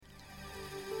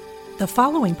The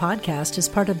following podcast is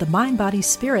part of the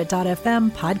MindBodySpirit.fm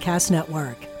podcast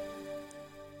network.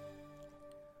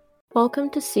 Welcome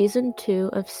to Season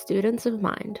 2 of Students of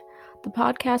Mind, the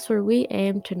podcast where we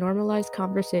aim to normalize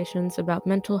conversations about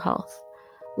mental health.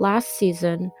 Last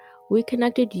season, we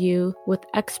connected you with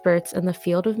experts in the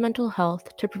field of mental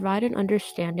health to provide an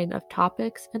understanding of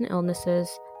topics and illnesses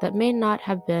that may not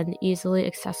have been easily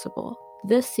accessible.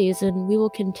 This season, we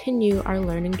will continue our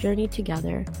learning journey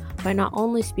together by not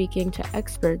only speaking to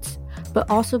experts, but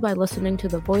also by listening to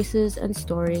the voices and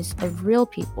stories of real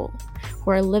people who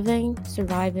are living,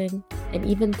 surviving, and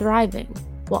even thriving,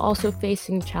 while also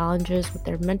facing challenges with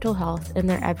their mental health in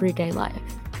their everyday life.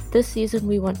 This season,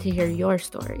 we want to hear your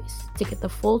stories to get the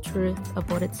full truth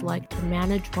of what it's like to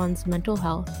manage one's mental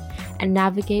health and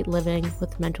navigate living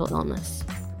with mental illness.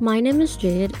 My name is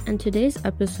Jade, and today's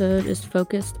episode is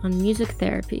focused on music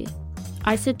therapy.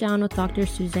 I sit down with Dr.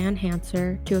 Suzanne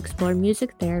Hanser to explore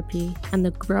music therapy and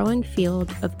the growing field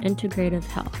of integrative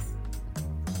health.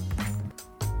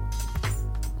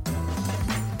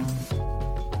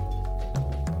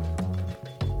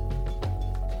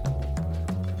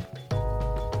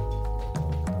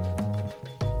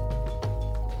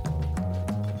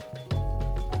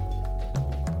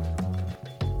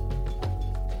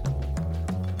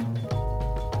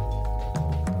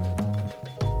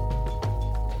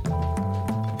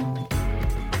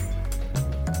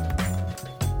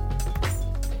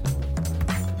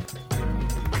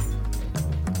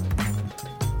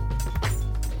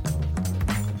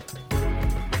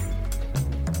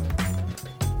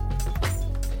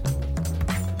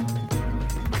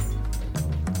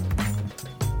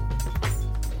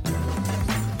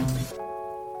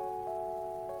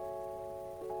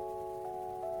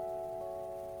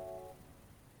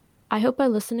 I hope by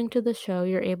listening to the show,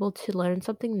 you're able to learn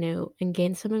something new and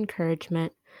gain some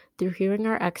encouragement through hearing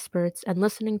our experts and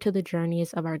listening to the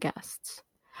journeys of our guests.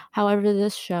 However,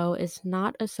 this show is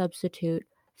not a substitute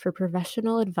for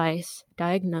professional advice,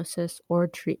 diagnosis, or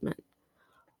treatment.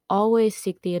 Always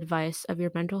seek the advice of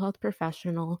your mental health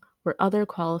professional or other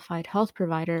qualified health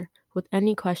provider with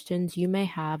any questions you may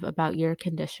have about your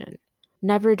condition.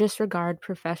 Never disregard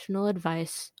professional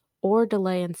advice or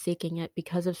delay in seeking it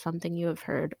because of something you have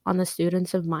heard on the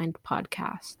Students of Mind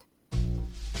podcast.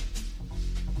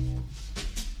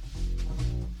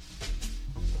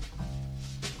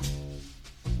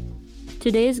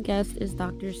 Today's guest is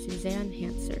Dr. Suzanne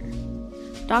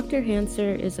Hanser. Dr.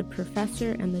 Hanser is a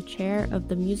professor and the chair of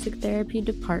the music therapy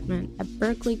department at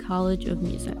Berklee College of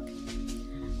Music.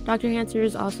 Dr. Hanser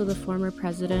is also the former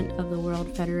president of the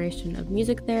World Federation of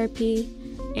Music Therapy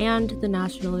and the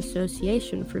National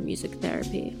Association for Music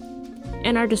Therapy.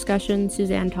 In our discussion,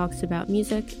 Suzanne talks about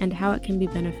music and how it can be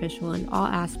beneficial in all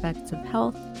aspects of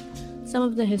health, some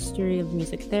of the history of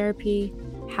music therapy,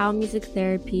 how music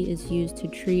therapy is used to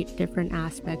treat different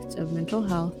aspects of mental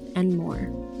health, and more.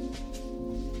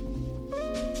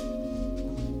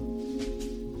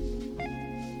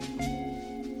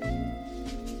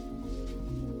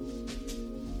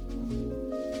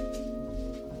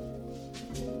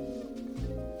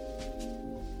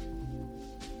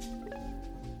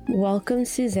 Welcome,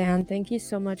 Suzanne. Thank you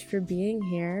so much for being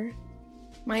here.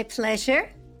 My pleasure.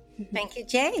 Thank you,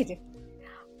 Jade.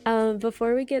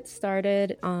 Before we get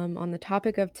started on the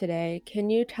topic of today, can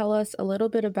you tell us a little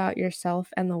bit about yourself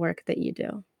and the work that you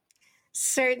do?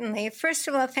 Certainly. First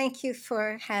of all, thank you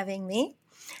for having me.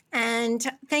 And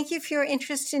thank you for your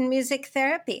interest in music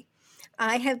therapy.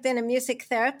 I have been a music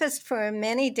therapist for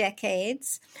many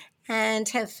decades and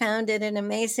have found it an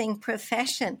amazing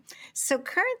profession. So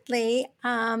currently,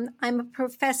 I'm a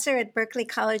professor at Berklee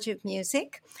College of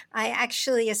Music. I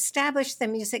actually established the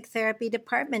music therapy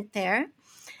department there,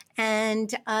 and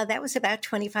that was about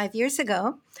 25 years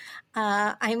ago.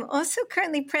 I'm also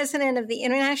currently president of the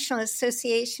International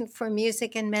Association for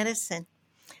Music and Medicine.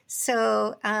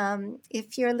 So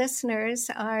if your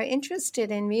listeners are interested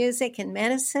in music and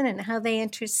medicine and how they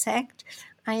intersect,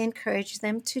 I encourage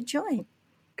them to join.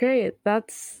 Great.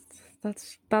 That's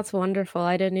wonderful.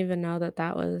 I didn't even know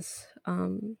that was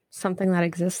something that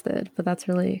existed, but that's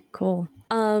really cool.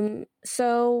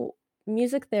 So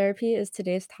music therapy is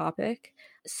today's topic.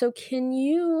 So can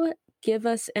you give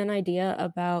us an idea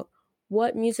about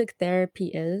what music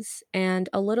therapy is and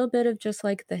a little bit of just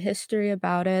like the history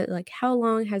about it? Like how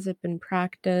long has it been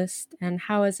practiced and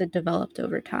how has it developed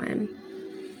over time?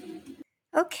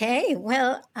 Okay,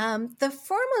 well, the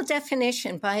formal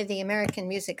definition by the American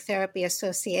Music Therapy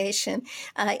Association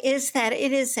is that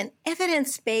it is an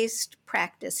evidence-based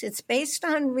practice. It's based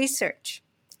on research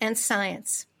and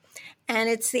science, and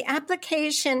it's the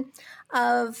application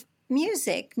of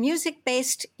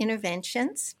music-based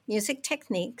interventions, music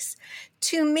techniques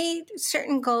to meet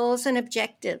certain goals and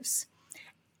objectives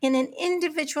in an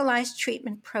individualized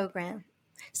treatment program.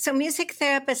 So music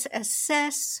therapists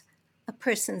assess a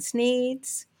person's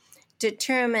needs,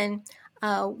 determine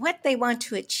what they want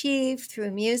to achieve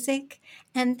through music,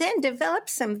 and then develop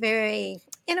some very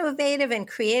innovative and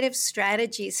creative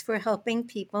strategies for helping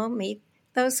people meet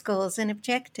those goals and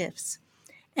objectives.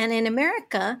 And in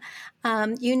America,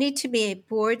 you need to be a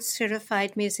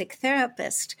board-certified music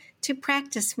therapist to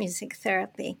practice music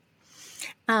therapy.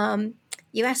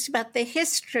 You asked about the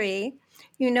history.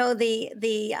 You know, the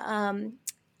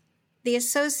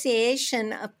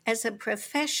association as a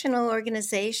professional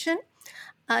organization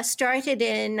started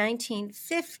in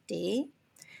 1950,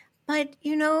 but,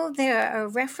 you know, there are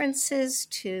references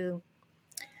to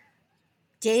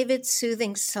David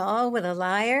soothing Saul with a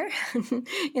lyre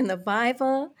in the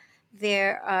Bible.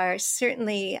 There are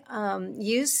certainly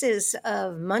uses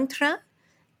of mantra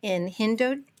in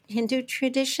Hindu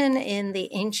tradition, in the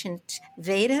ancient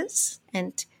Vedas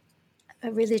and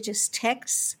religious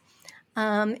texts.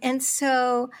 And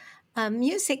so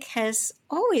music has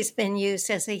always been used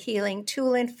as a healing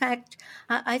tool. In fact,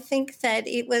 I think that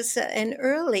it was an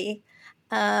early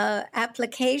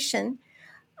application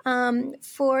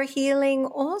for healing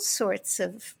all sorts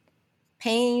of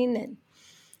pain and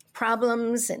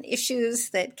problems and issues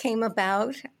that came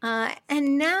about.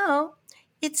 And now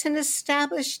it's an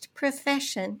established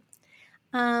profession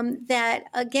that,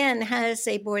 again, has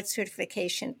a board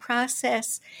certification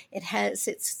process. It has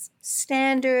its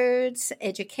standards,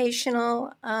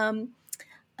 educational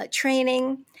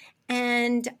training,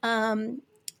 and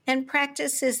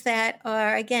practices that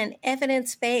are, again,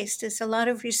 evidence-based. There's a lot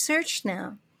of research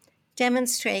now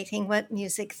demonstrating what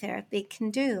music therapy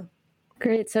can do.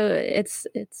 Great. So it's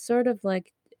sort of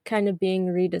like kind of being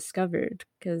rediscovered,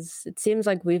 because it seems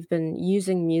like we've been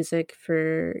using music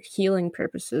for healing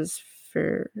purposes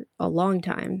for a long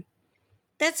time.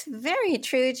 That's very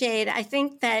true, Jade. I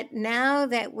think that now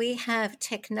that we have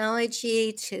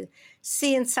technology to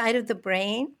see inside of the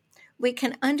brain, we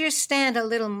can understand a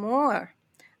little more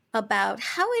about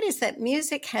how it is that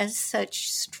music has such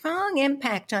strong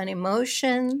impact on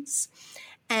emotions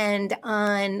and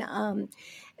on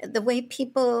the way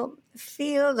people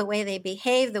feel, the way they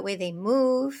behave, the way they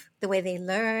move, the way they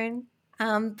learn.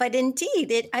 But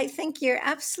indeed, I think you're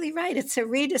absolutely right. It's a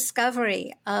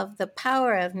rediscovery of the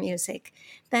power of music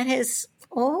that has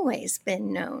always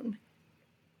been known.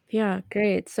 Yeah,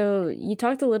 great. So you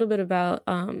talked a little bit about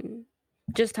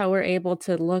just how we're able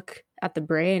to look at the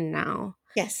brain now.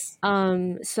 Yes.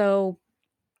 So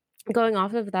going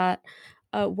off of that,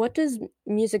 what does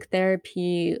music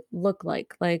therapy look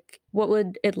like? Like, what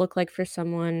would it look like for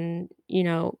someone, you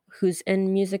know, who's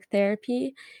in music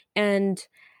therapy? And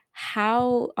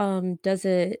how does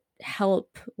it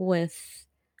help with,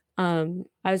 I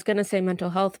was going to say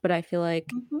mental health, but I feel like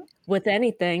with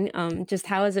anything, just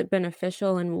how is it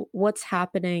beneficial and what's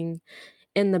happening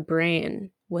in the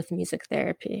brain with music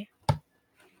therapy?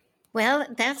 Well,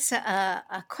 that's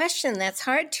a question that's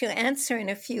hard to answer in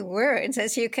a few words,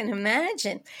 as you can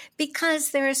imagine,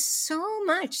 because there is so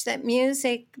much that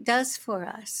music does for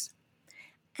us.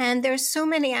 And there's so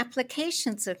many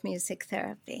applications of music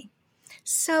therapy.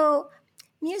 So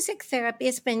music therapy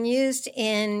has been used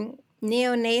in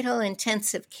neonatal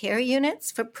intensive care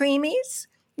units for preemies,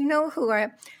 you know, who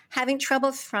are having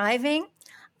trouble thriving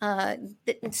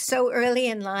so early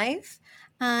in life.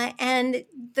 And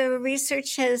the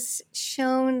research has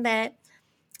shown that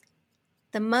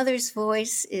the mother's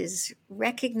voice is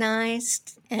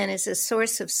recognized and is a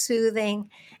source of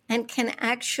soothing and can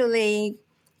actually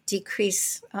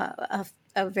decrease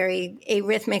a very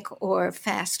arrhythmic or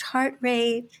fast heart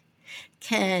rate,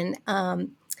 can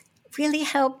really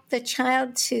help the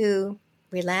child to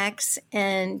relax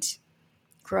and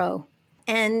grow.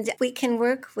 And we can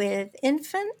work with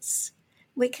infants.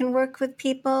 We can work with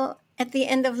people at the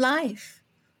end of life.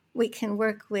 We can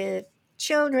work with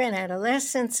children,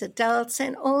 adolescents, adults,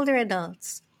 and older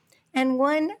adults. And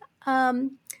one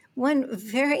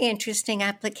very interesting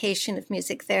application of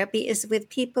music therapy is with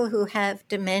people who have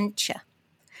dementia.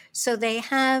 So they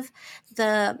have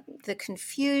the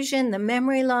confusion, the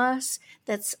memory loss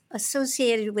that's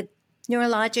associated with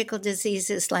neurological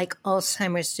diseases like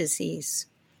Alzheimer's disease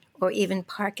or even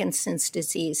Parkinson's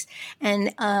disease,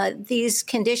 and these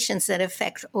conditions that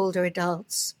affect older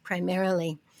adults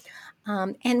primarily.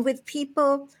 And with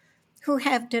people who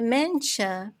have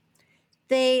dementia,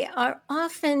 they are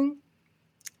often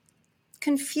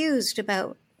confused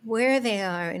about where they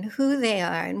are and who they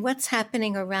are and what's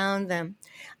happening around them.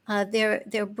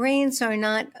 Their brains are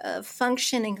not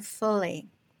functioning fully.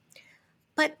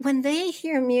 But when they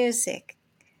hear music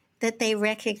that they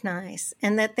recognize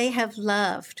and that they have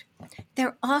loved,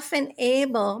 they're often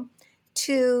able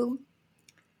to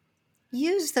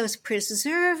use those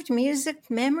preserved music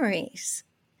memories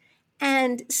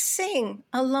and sing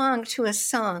along to a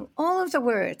song, all of the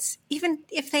words, even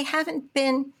if they haven't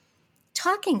been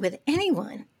talking with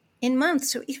anyone in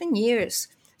months or even years.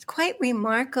 It's quite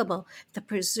remarkable, the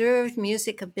preserved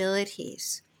music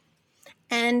abilities.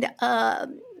 And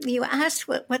you asked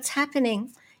what's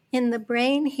happening in the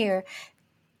brain here.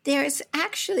 There's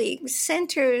actually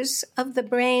centers of the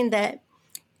brain that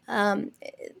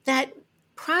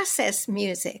process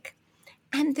music.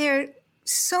 And there are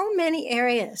so many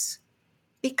areas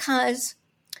because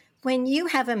when you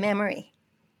have a memory,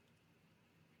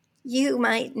 you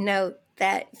might note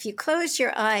that if you close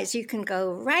your eyes, you can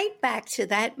go right back to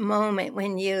that moment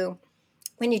when you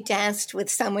danced with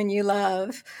someone you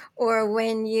love, or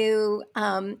when you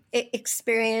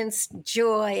experienced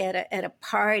joy at a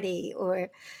party, or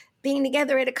being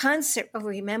together at a concert. Oh,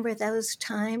 remember those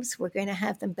times? We're going to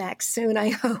have them back soon, I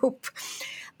hope.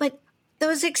 But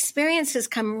those experiences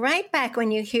come right back when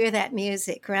you hear that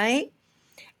music, right?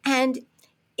 And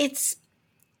it's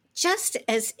just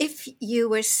as if you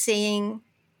were seeing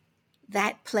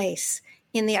that place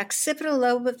in the occipital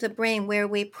lobe of the brain where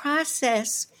we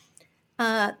process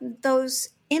those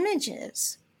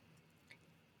images.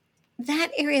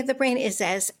 That area of the brain is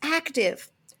as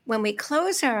active when we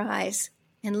close our eyes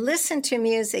and listen to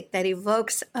music that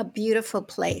evokes a beautiful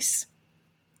place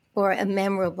or a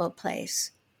memorable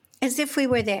place, as if we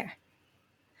were there.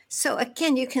 So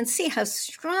again, you can see how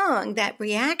strong that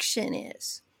reaction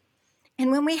is.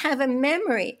 And when we have a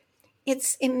memory,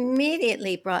 it's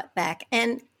immediately brought back.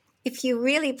 And if you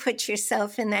really put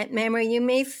yourself in that memory, you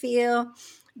may feel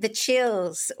the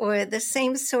chills or the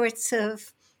same sorts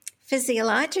of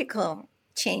physiological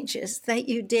changes that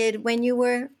you did when you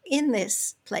were in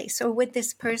this place or with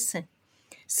this person.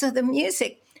 So the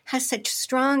music has such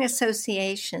strong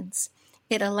associations.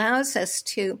 It allows us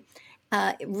to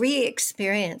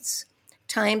re-experience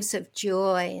times of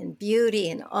joy and beauty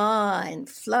and awe and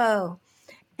flow.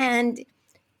 And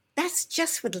that's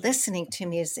just with listening to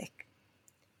music.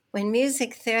 When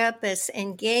music therapists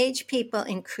engage people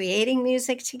in creating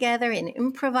music together, in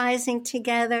improvising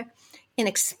together, in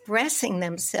expressing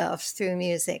themselves through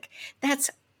music, that's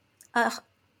an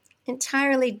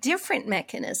entirely different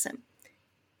mechanism,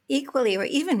 equally or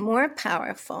even more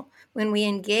powerful when we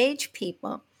engage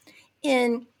people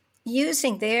in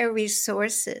using their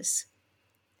resources,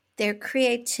 their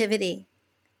creativity,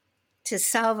 to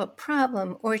solve a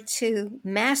problem or to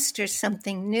master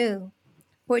something new,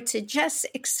 or to just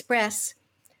express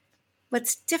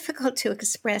what's difficult to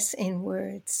express in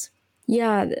words.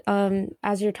 Yeah,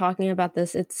 as you're talking about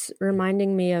this, it's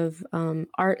reminding me of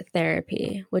art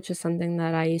therapy, which is something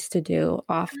that I used to do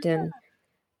often,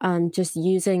 just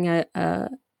using a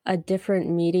different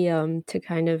medium to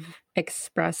kind of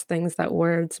express things that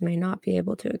words may not be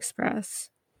able to express.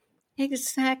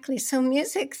 Exactly. So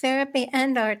music therapy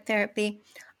and art therapy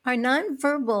are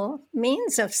nonverbal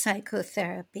means of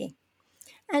psychotherapy.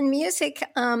 And music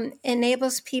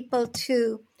enables people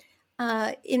to,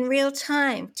 in real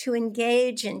time, to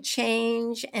engage and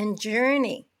change and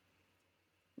journey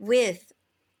with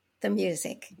the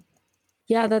music.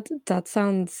 Yeah, that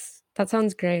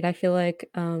sounds great. I feel like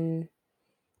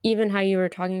even how you were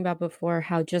talking about before,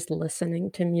 how just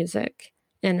listening to music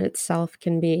in itself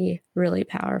can be really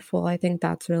powerful. I think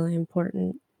that's really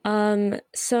important.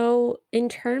 So in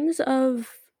terms of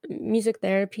music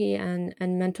therapy and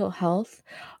mental health,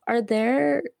 are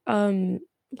there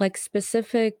like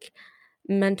specific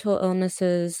mental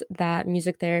illnesses that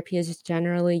music therapy is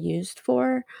generally used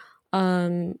for?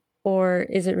 Or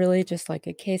is it really just like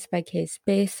a case by case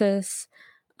basis?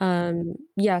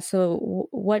 Yeah, so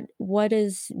what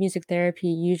is music therapy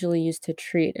usually used to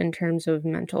treat in terms of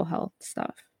mental health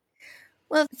stuff?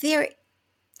 Well, there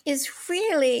is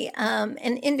really an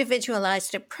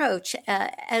individualized approach,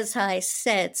 as I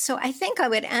said. So I think I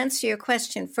would answer your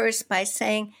question first by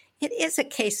saying it is a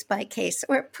case by case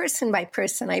or person by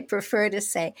person, I prefer to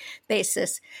say,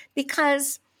 basis,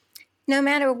 because no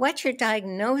matter what your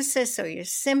diagnosis or your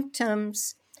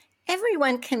symptoms,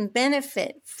 everyone can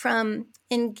benefit from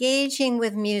engaging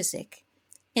with music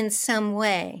in some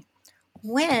way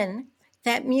when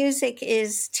that music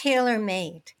is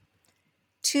tailor-made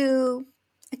to,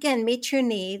 again, meet your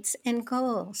needs and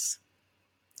goals.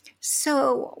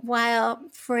 So while,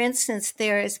 for instance,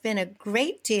 there has been a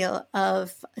great deal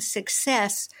of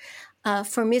success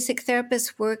for music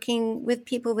therapists working with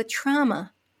people with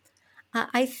trauma,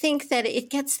 I think that it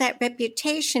gets that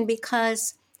reputation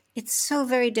because it's so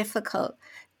very difficult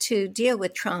to deal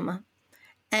with trauma.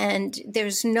 And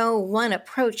there's no one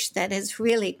approach that has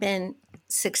really been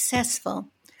successful.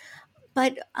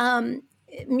 But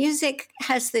music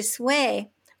has this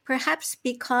way, perhaps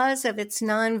because of its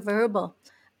nonverbal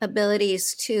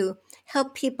abilities, to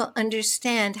help people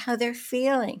understand how they're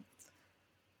feeling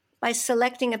by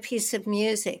selecting a piece of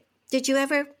music. Did you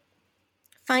ever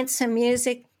find some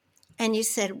music and you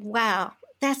said, wow,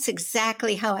 that's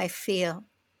exactly how I feel?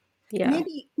 Yeah.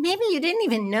 Maybe you didn't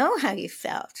even know how you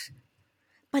felt,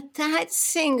 but that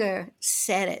singer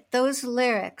said it. Those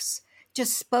lyrics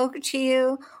just spoke to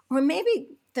you, or maybe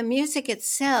the music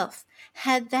itself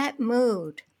had that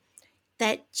mood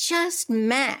that just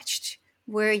matched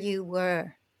where you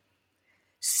were.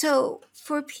 So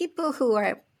for people who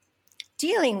are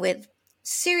dealing with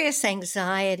serious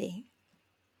anxiety,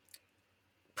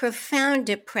 profound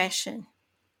depression,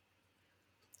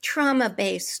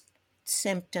 trauma-based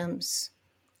symptoms,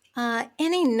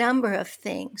 any number of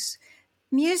things,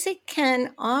 music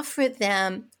can offer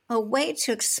them a way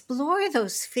to explore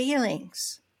those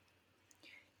feelings,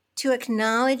 to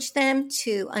acknowledge them,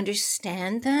 to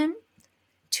understand them,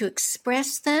 to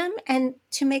express them, and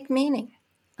to make meaning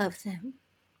of them.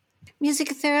 Music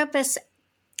therapists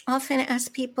often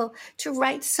ask people to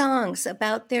write songs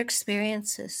about their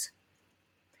experiences.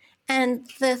 And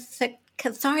the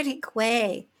cathartic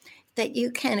way that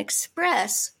you can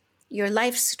express your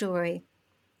life story,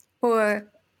 or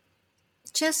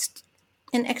just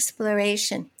an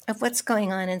exploration of what's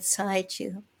going on inside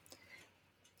you.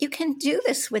 You can do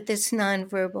this with this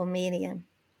nonverbal medium.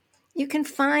 You can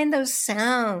find those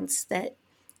sounds that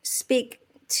speak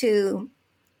to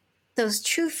those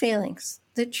true feelings,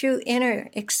 the true inner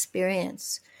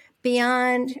experience,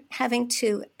 beyond having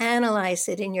to analyze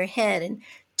it in your head and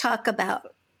talk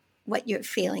about what you're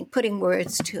feeling, putting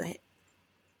words to it.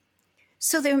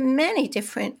 So there are many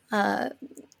different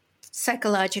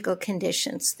psychological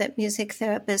conditions that music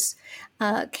therapists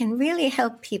can really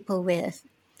help people with.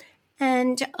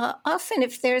 And often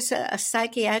if there's a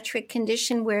psychiatric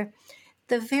condition where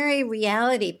the very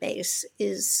reality base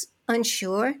is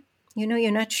unsure,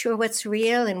 you're not sure what's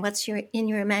real and what's in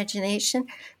your imagination,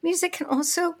 music can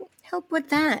also help with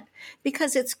that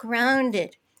because it's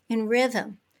grounded in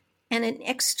rhythm and an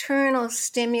external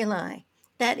stimuli.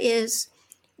 That is,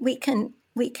 we can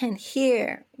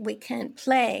hear, we can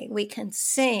play, we can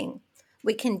sing,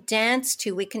 we can dance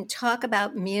to, we can talk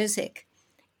about music.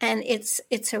 And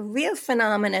it's a real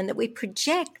phenomenon that we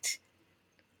project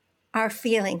our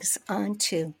feelings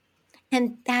onto.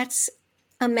 And that's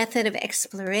a method of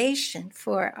exploration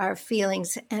for our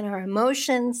feelings and our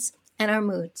emotions and our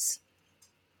moods.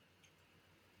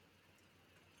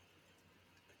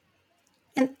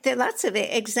 And there are lots of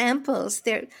examples.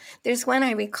 There's one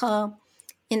I recall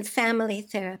in family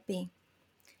therapy.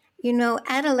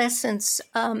 Adolescents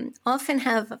often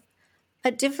have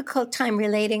a difficult time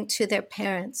relating to their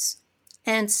parents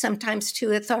and sometimes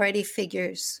to authority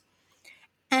figures.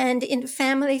 And in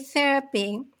family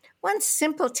therapy, one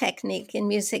simple technique in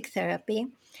music therapy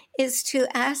is to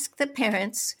ask the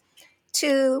parents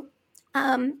to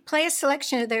play a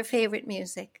selection of their favorite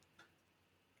music.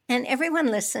 And everyone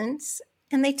listens,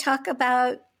 and they talk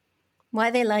about why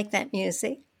they like that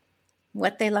music,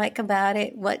 what they like about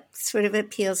it, what sort of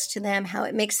appeals to them, how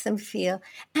it makes them feel,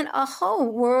 and a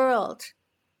whole world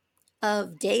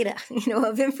of data,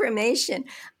 of information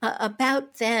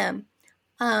about them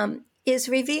is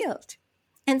revealed.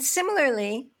 And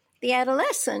similarly, the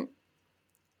adolescent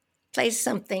plays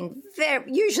something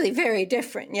usually very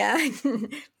different,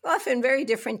 often very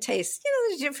different tastes.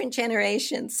 There's different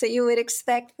generations, so you would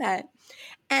expect that.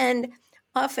 And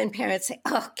often parents say,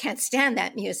 oh, can't stand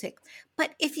that music.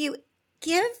 But if you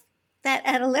give that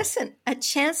adolescent a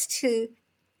chance to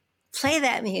play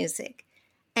that music,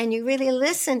 and you really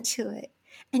listen to it,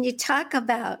 and you talk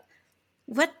about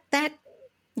what that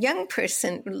young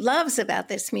person loves about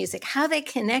this music, how they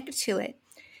connect to it,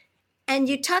 and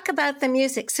you talk about the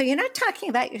music. So you're not talking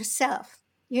about yourself.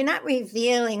 You're not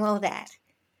revealing all that.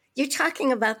 You're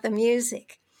talking about the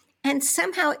music. And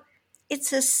somehow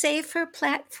it's a safer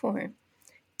platform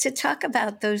to talk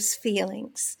about those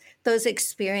feelings, those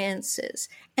experiences,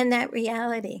 and that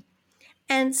reality.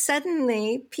 And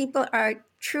suddenly people are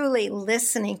truly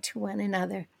listening to one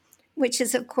another, which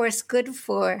is, of course, good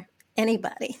for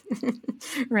anybody,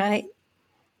 right?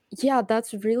 Yeah,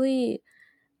 that's really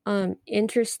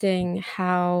interesting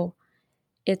how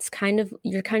you're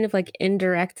kind of like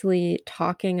indirectly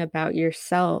talking about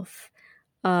yourself.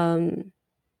 And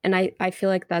I feel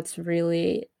like that's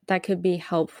really that could be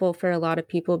helpful for a lot of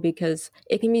people, because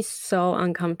it can be so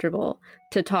uncomfortable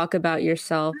to talk about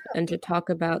yourself and to talk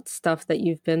about stuff that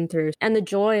you've been through. And the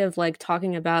joy of like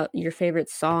talking about your favorite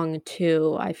song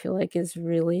too, I feel like is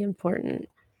really important.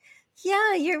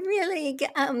 Yeah, you're really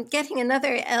getting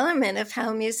another element of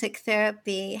how music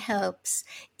therapy helps.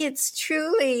 It's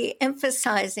truly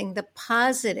emphasizing the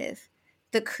positive,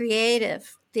 the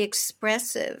creative, the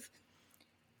expressive,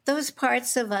 those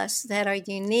parts of us that are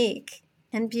unique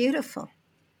and beautiful.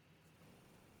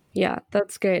 Yeah,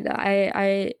 that's great.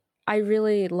 I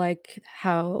really like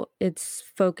how it's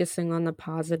focusing on the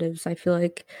positives. I feel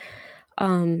like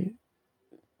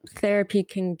therapy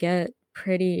can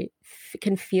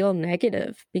feel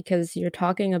negative because you're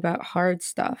talking about hard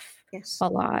stuff Yes. a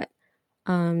lot.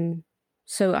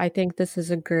 So I think this is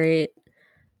a great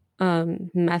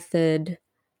method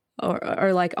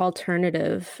or like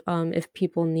alternative if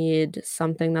people need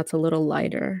something that's a little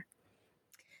lighter.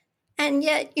 And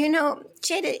yet, you know,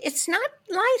 Jada, it's not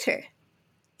lighter.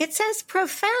 It's as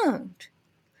profound,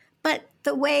 but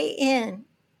the way in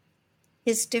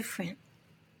is different.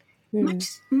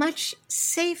 Much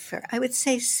safer. I would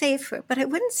say safer, but I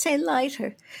wouldn't say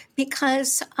lighter,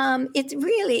 because it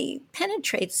really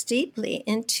penetrates deeply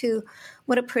into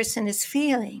what a person is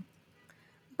feeling.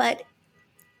 But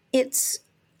it's,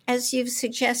 as you've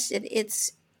suggested,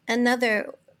 it's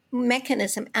another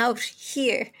mechanism out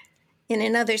here in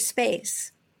another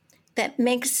space that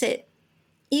makes it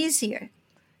easier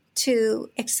to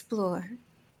explore.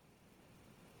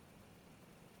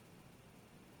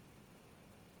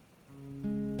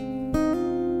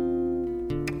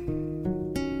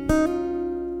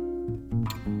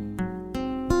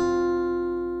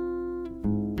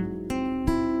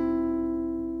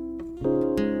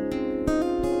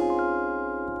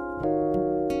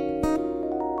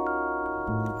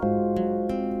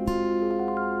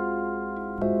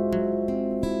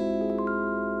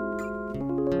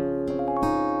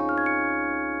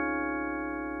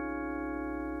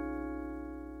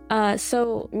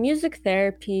 So music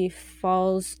therapy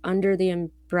falls under the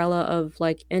umbrella of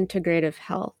like integrative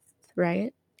health,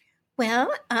 right? Well,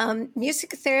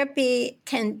 music therapy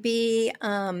can be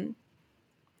a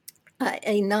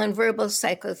nonverbal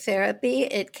psychotherapy.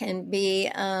 It can be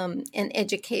an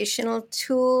educational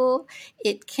tool.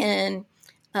 It can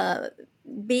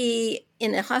be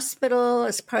in a hospital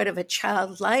as part of a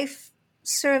child life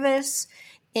service.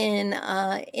 In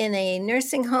a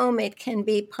nursing home, it can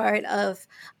be part of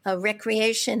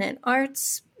recreation and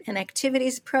arts and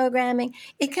activities programming.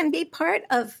 It can be part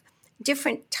of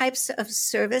different types of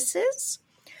services.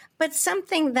 But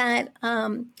something that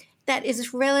that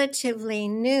is relatively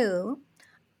new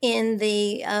in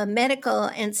the medical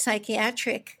and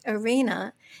psychiatric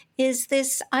arena is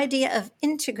this idea of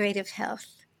integrative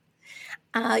health.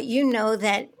 You know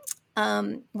that,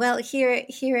 well, here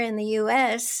in the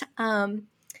U.S.,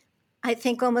 I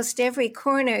think almost every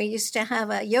corner used to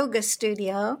have a yoga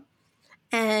studio,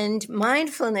 and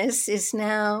mindfulness is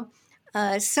now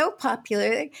so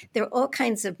popular. There are all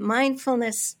kinds of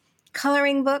mindfulness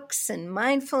coloring books and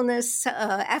mindfulness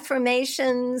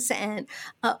affirmations and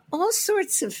all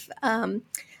sorts of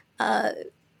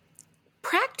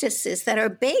practices that are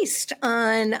based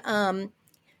on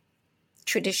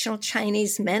traditional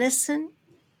Chinese medicine,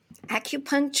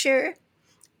 acupuncture,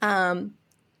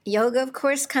 yoga, of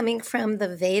course, coming from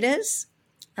the Vedas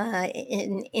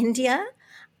in India.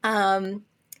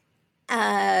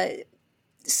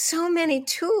 So many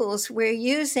tools we're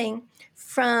using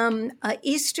from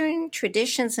Eastern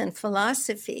traditions and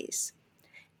philosophies.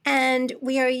 And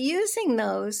we are using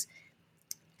those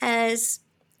as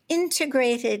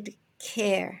integrated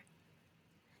care.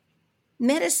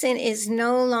 Medicine is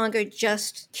no longer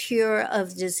just cure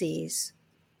of disease,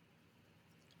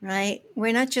 right?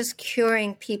 We're not just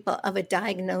curing people of a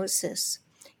diagnosis.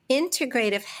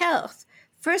 Integrative health,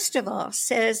 first of all,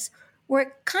 says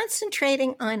we're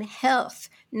concentrating on health,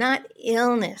 not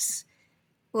illness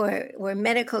or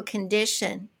medical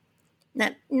condition.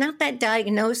 Not that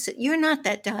diagnosis. You're not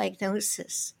that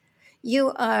diagnosis.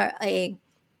 You are a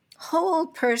whole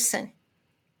person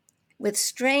with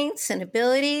strengths and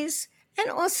abilities and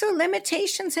also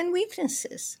limitations and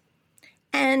weaknesses.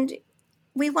 And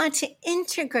we want to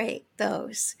integrate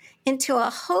those into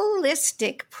a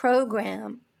holistic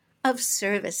program of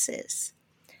services.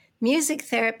 Music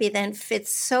therapy then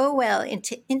fits so well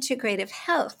into integrative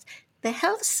health, the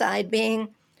health side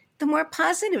being the more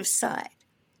positive side.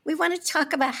 We want to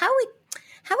talk about how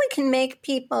we can make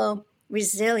people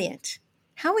resilient,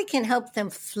 how we can help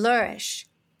them flourish,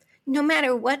 no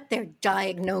matter what their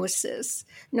diagnosis,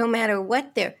 no matter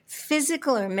what their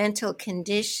physical or mental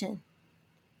condition.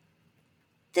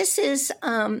 This is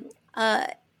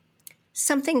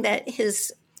something that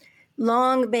has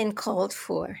long been called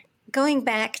for, going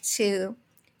back to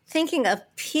thinking of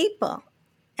people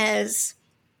as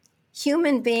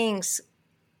human beings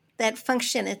that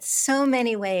function in so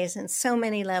many ways and so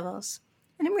many levels.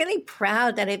 And I'm really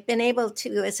proud that I've been able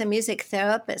to, as a music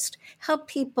therapist, help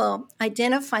people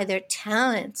identify their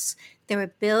talents, their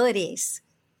abilities,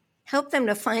 help them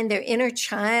to find their inner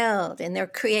child and their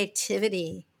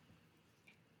creativity,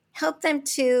 help them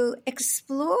to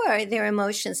explore their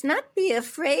emotions, not be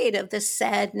afraid of the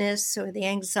sadness or the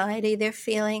anxiety they're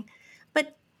feeling,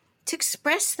 but to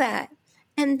express that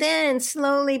and then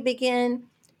slowly begin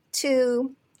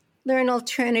to learn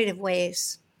alternative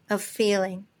ways of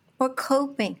feeling or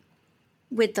coping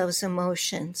with those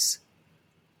emotions.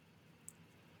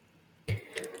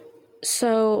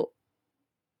 So,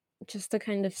 just to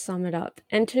kind of sum it up,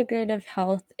 integrative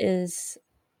health is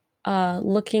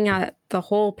looking at the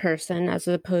whole person as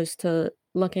opposed to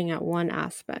looking at one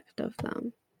aspect of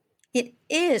them. It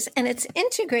is, and it's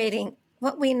integrating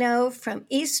what we know from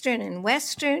Eastern and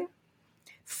Western,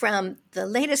 from the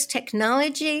latest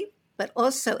technology, but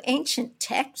also ancient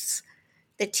texts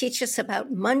that teach us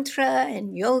about mantra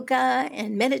and yoga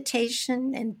and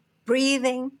meditation and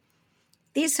breathing.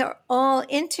 These are all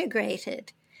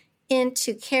integrated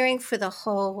into caring for the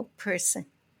whole person.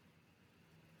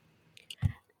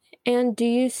 And do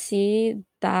you see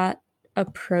that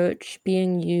approach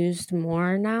being used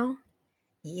more now?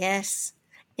 Yes,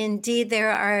 indeed,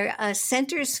 there are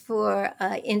centers for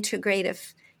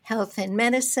integrative health and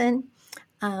medicine.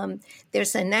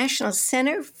 There's a National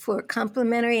Center for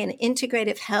Complementary and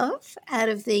Integrative Health out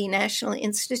of the National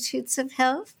Institutes of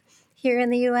Health here in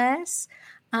the U.S.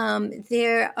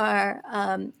 There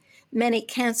are many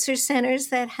cancer centers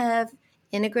that have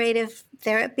integrative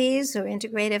therapies or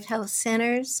integrative health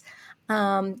centers.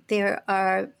 There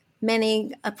are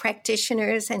many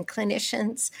practitioners and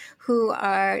clinicians who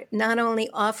are not only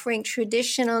offering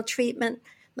traditional treatment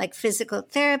like physical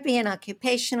therapy and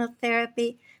occupational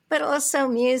therapy, but also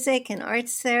music and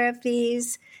arts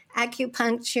therapies,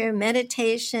 acupuncture,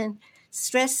 meditation,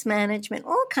 stress management,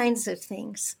 all kinds of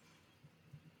things.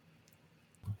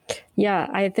 Yeah,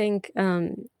 I think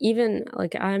even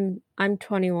like I'm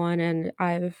 21 and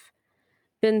I've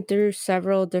been through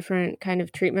several different kind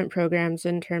of treatment programs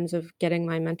in terms of getting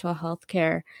my mental health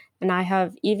care. And I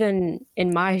have, even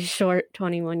in my short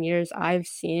 21 years, I've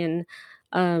seen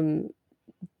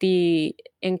the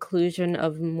inclusion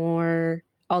of more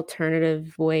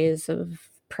alternative ways of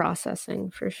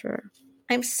processing for sure.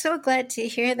 I'm so glad to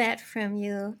hear that from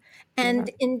you. And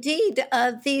Yeah. indeed,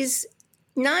 these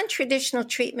non traditional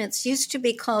treatments used to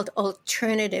be called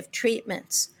alternative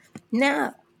treatments.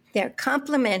 Now they're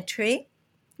complementary,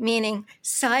 meaning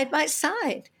side by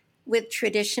side with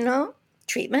traditional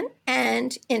treatment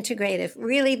and integrative,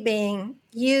 really being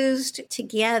used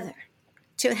together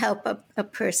to help a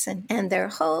person and their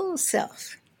whole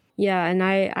self. Yeah, and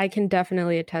I can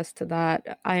definitely attest to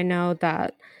that. I know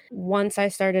that once I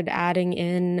started adding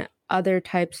in other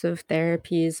types of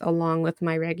therapies along with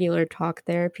my regular talk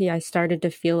therapy, I started to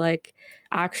feel like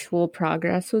actual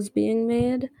progress was being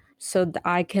made. So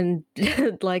I can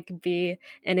like be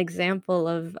an example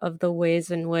of the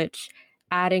ways in which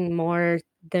adding more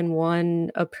than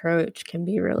one approach can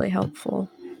be really helpful.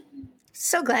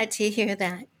 So glad to hear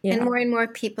that. Yeah. And more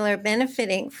people are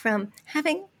benefiting from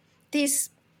having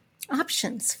these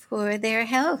options for their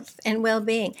health and well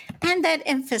being, and that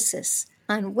emphasis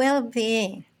on well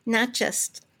being, not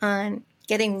just on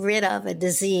getting rid of a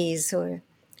disease or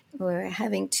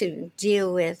having to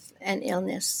deal with an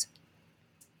illness.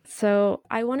 So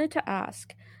I wanted to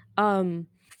ask,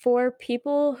 for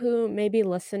people who may be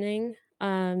listening,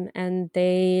 and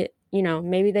they,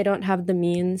 maybe they don't have the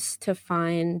means to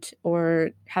find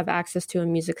or have access to a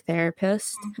music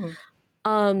therapist. Mm-hmm.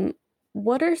 Um,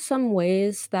 what are some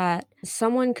ways that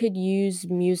someone could use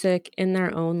music in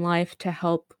their own life to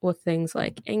help with things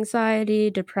like anxiety,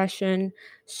 depression,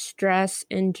 stress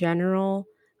in general?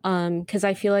 Because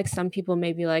I feel like some people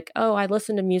may be like, oh, I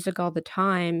listen to music all the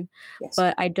time, Yes.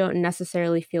 but I don't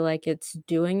necessarily feel like it's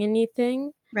doing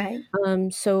anything. Right.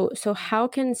 So how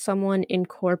can someone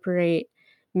incorporate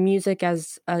music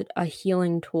as a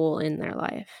healing tool in their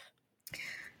life?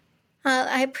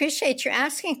 I appreciate your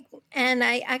asking. And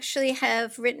I actually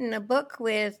have written a book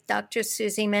with Dr.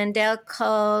 Susie Mandel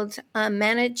called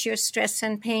Manage Your Stress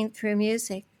and Pain Through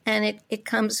Music. And it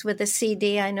comes with a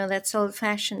CD. I know that's old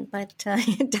fashioned, but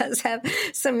it does have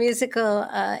some musical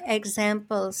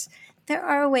examples. There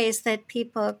are ways that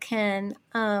people can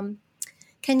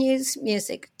use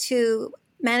music to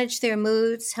manage their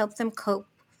moods, help them cope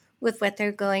with what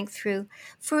they're going through.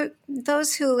 For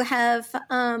those who have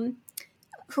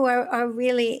who are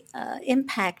really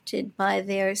impacted by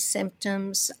their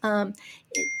symptoms,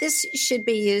 this should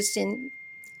be used in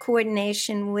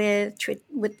coordination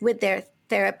with their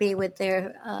therapy, with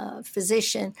their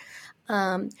physician.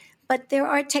 But there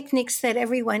are techniques that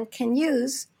everyone can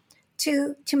use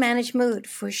to manage mood,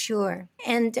 for sure.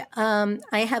 And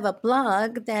I have a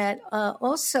blog that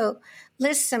also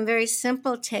lists some very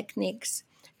simple techniques.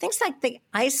 Things like the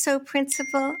ISO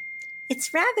principle.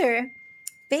 It's rather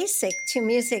basic to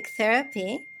music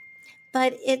therapy,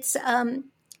 but it's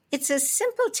a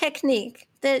simple technique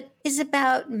that is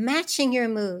about matching your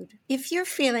mood. If you're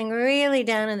feeling really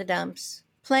down in the dumps,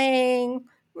 playing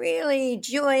really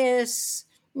joyous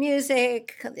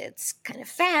music that's kind of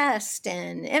fast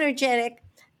and energetic,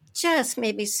 just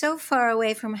maybe so far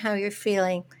away from how you're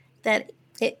feeling that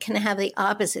it can have the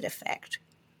opposite effect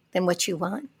than what you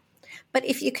want. But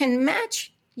if you can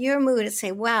match your mood and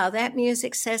say, wow, that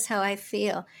music says how I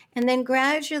feel, and then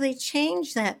gradually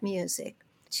change that music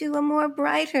to a more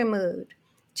brighter mood,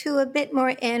 to a bit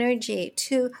more energy,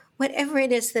 to whatever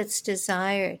it is that's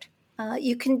desired.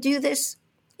 You can do this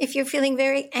if you're feeling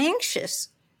very anxious,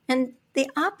 and the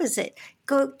opposite,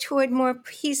 go toward more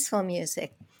peaceful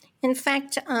music. In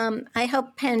fact, I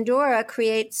help Pandora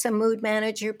create some mood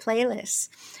manager playlists.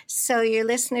 So your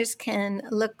listeners can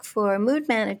look for mood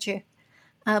manager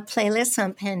playlists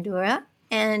on Pandora,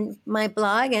 and my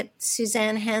blog at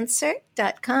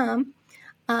SuzanneHanser.com,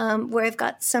 where I've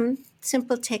got some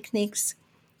simple techniques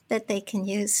that they can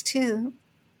use too.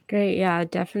 Great. Yeah,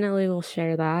 definitely will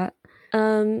share that.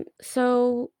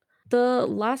 So the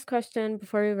last question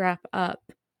before we wrap up,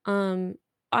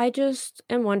 I just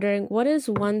am wondering, what is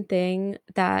one thing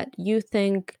that you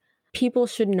think people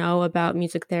should know about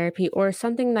music therapy, or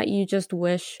something that you just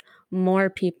wish more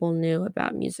people knew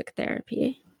about music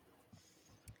therapy?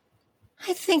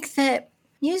 I think that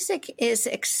music is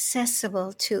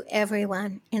accessible to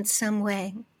everyone in some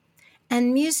way.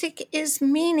 And music is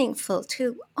meaningful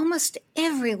to almost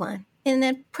everyone in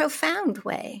a profound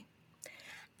way.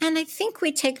 And I think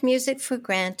we take music for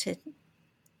granted.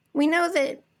 We know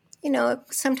that,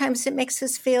 sometimes it makes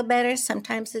us feel better,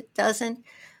 sometimes it doesn't.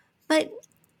 But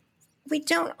we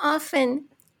don't often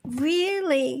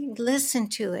really listen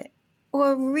to it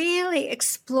or really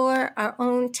explore our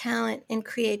own talent and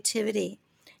creativity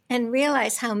and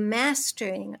realize how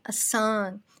mastering a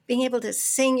song, being able to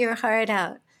sing your heart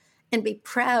out and be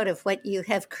proud of what you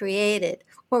have created,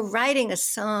 or writing a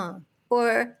song,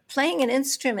 or playing an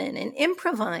instrument and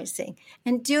improvising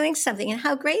and doing something, and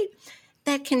how great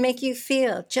that can make you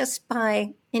feel just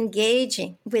by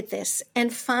engaging with this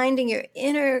and finding your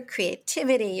inner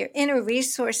creativity, your inner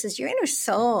resources, your inner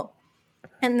soul,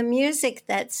 and the music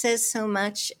that says so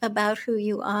much about who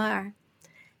you are.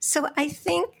 So I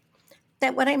think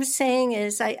that what I'm saying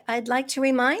is I'd like to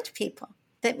remind people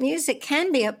that music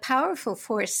can be a powerful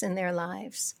force in their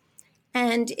lives.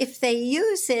 And if they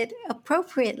use it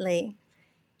appropriately,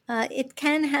 it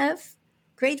can have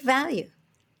great value.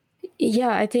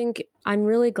 Yeah, I think I'm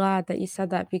really glad that you said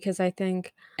that, because I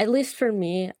think, at least for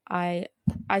me, I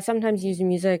sometimes use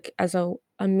music as a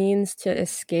means to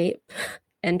escape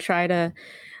and try to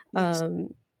Yes.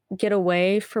 get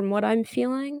away from what I'm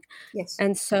feeling. Yes.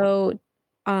 And so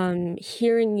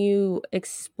hearing you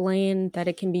explain that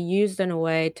it can be used in a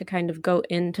way to kind of go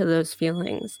into those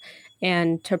feelings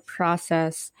and to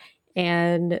process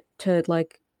and to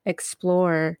like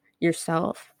explore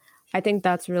yourself, I think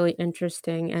that's really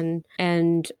interesting.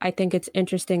 And I think it's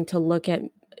interesting to look at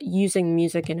using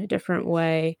music in a different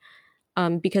way,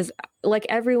 because like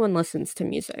everyone listens to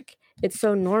music. It's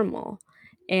so normal.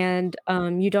 And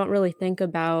you don't really think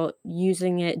about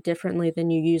using it differently than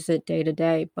you use it day to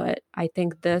day. But I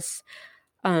think this,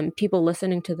 people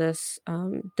listening to this,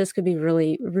 this could be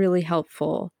really, really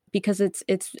helpful, because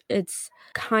it's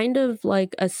kind of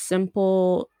like a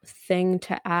simple thing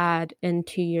to add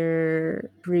into your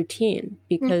routine,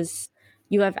 because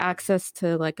you have access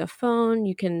to like a phone,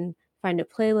 you can find a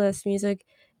playlist, music.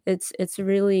 It's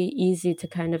really easy to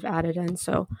kind of add it in.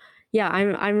 So yeah,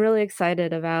 I'm really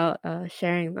excited about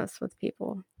sharing this with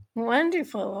people.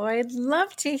 Wonderful. I'd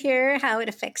love to hear how it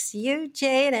affects you,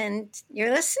 Jade, and your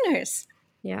listeners.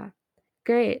 Yeah,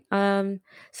 great.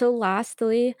 So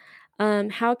lastly,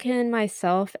 how can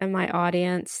myself and my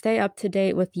audience stay up to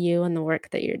date with you and the work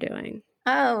that you're doing?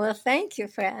 Oh, well, thank you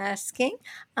for asking.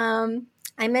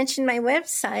 I mentioned my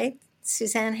website,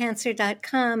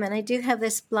 SuzanneHanser.com, and I do have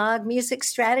this blog, Music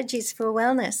Strategies for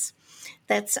Wellness,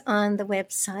 that's on the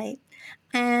website.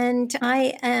 And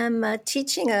I am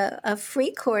teaching a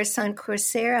free course on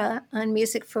Coursera on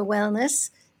music for wellness.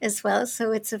 as well.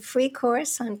 So it's a free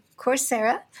course on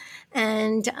Coursera.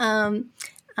 And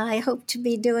I hope to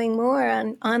be doing more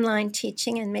on online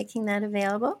teaching and making that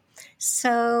available.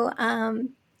 So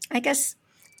I guess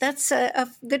that's a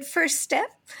good first step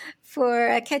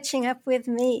for catching up with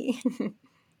me.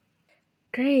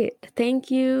 Great. Thank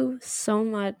you so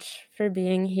much for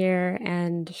being here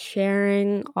and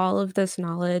sharing all of this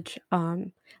knowledge.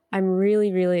 I'm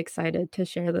really, really excited to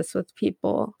share this with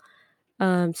people.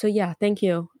 So yeah, thank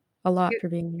you a lot for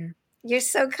being here. You're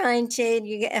so kind, Jade.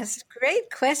 You asked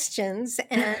great questions,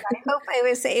 and I hope I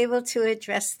was able to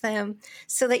address them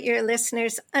so that your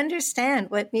listeners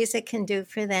understand what music can do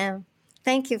for them.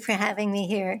 Thank you for having me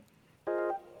here.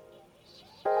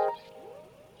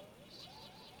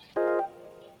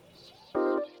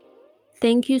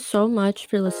 Thank you so much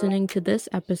for listening to this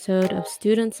episode of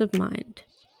Students of Mind.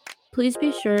 Please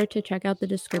be sure to check out the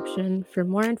description for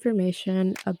more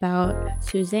information about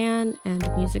Suzanne and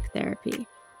music therapy.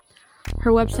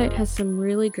 Her website has some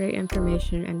really great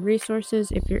information and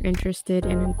resources if you're interested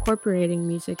in incorporating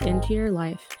music into your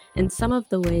life in some of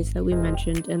the ways that we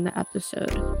mentioned in the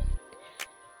episode.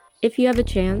 If you have a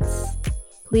chance,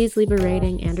 please leave a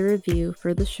rating and a review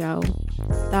for the show.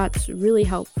 That's really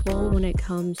helpful when it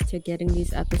comes to getting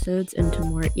these episodes into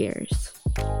more ears.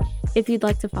 If you'd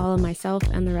like to follow myself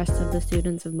and the rest of the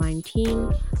Students of Mind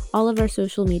team, all of our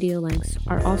social media links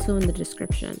are also in the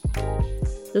description.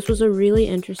 This was a really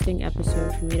interesting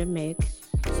episode for me to make,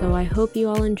 so I hope you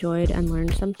all enjoyed and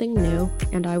learned something new,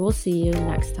 and I will see you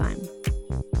next time.